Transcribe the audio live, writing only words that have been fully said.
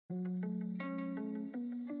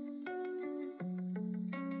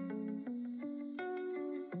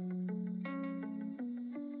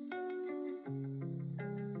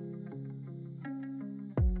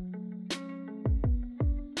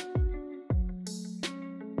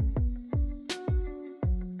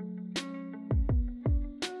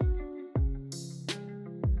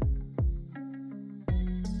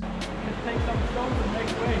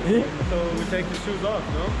Wait, so we take the shoes off,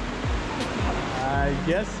 no? I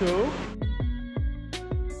guess so.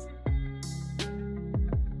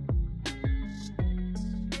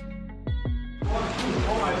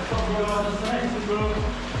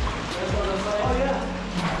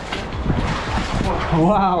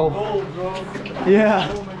 Wow. Cold, bro. Yeah.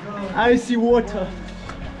 Oh my god. Icy water.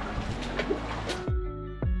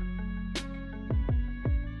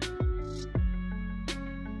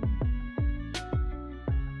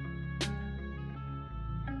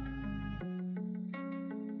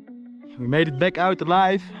 We made it back out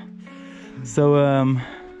alive. So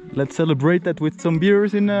let's celebrate that with some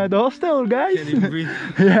beers in the hostel, guys. Can't even breathe.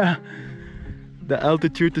 Yeah. The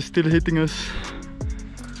altitude is still hitting us.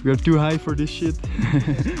 We are too high for this shit.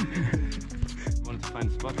 Wanted to find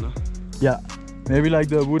a spot, no? Yeah. Maybe like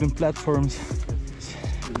the wooden platforms.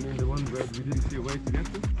 You mean the one where we didn't see a way to get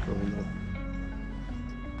to?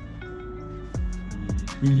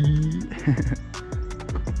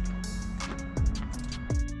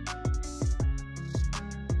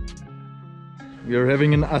 We are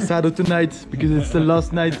having an asado tonight because it's the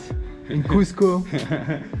last night in Cusco.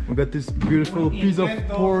 We got this beautiful piece of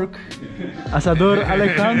pork. Asador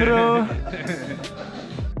Alejandro.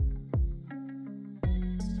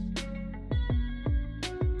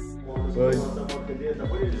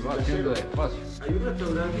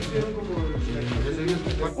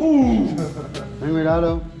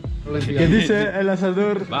 ¿Qué dice el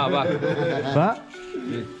asador? Va. ¿Va?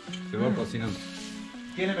 Sí, se va cocinando.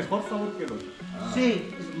 ¿Tiene mejor sabor que el otro?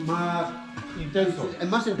 Sí, es más intenso. Es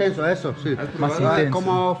más intenso eso, sí. Más intenso.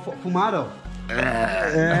 Como fumado.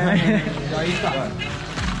 Ahí está.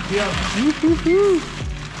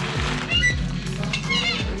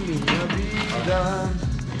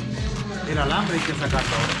 El alambre hay que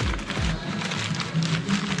sacarlo ahora.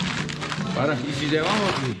 Para, y si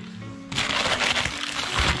llevamos.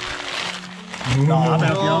 No,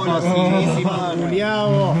 pero quedó cocidísimo,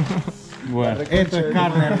 Juliao. Bueno. Esto es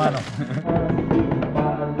carne, hermano.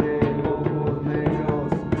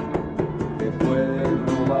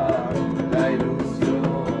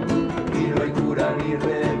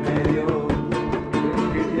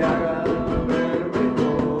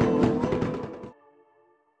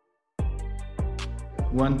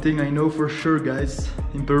 One thing I know for sure, guys,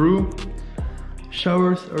 in Peru,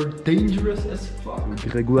 showers are dangerous as fuck.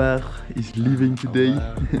 Gregoire is leaving today.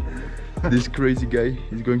 This crazy guy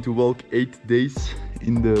is going to walk 8 days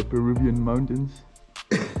in the Peruvian mountains.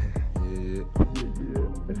 Yeah.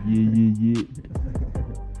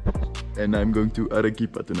 And I'm going to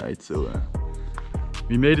Arequipa tonight, so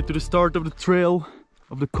we made it to the start of the trail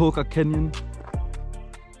of the Colca Canyon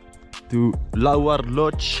to Lauar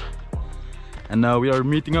Lodge. And now we are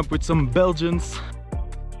meeting up with some Belgians.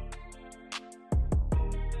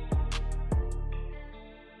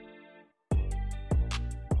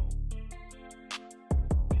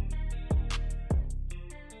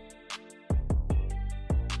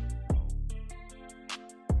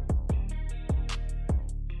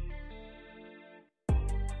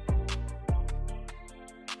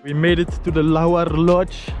 We made it to the Lauar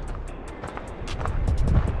Lodge.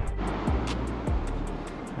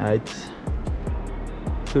 Right.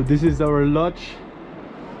 So this is our lodge.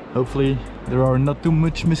 Hopefully there are not too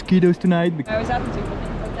much mosquitoes tonight. Maar we zaten natuurlijk nog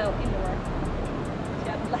in het hotel indoor. Dus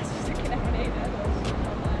ja, het laatste stukje naar beneden. Dat was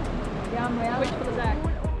van, ja, maar ja, goed voor de zaak.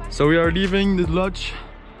 So we are leaving the lodge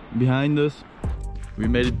behind us. We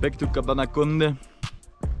made it back to Cabana Conde.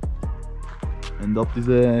 And that is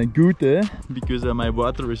good, because my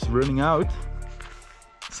water is running out.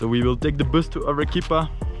 So we will take the bus to Arequipa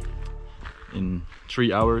in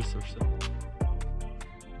 3 hours or so.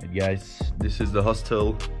 And guys, this is the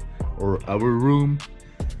hostel or our room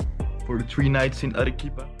for the 3 nights in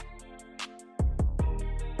Arequipa.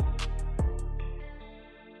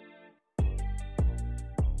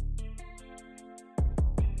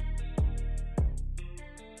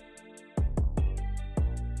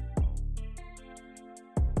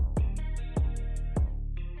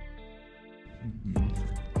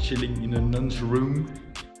 Chilling in a nun's room.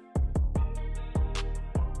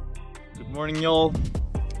 Good morning, y'all.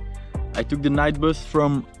 I took the night bus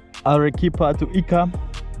from Arequipa to Ica.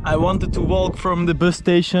 I wanted to walk from the bus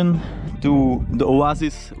station to the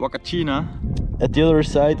oasis Huacachina. At the other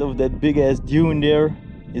side of that big ass dune there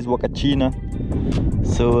is Huacachina.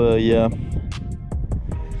 So yeah,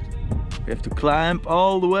 we have to climb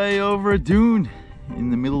all the way over a dune in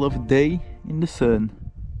the middle of the day in the sun.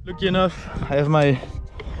 Lucky enough, I have my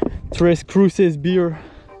Tres Cruces beer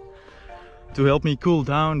to help me cool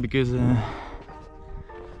down because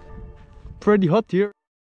pretty hot here.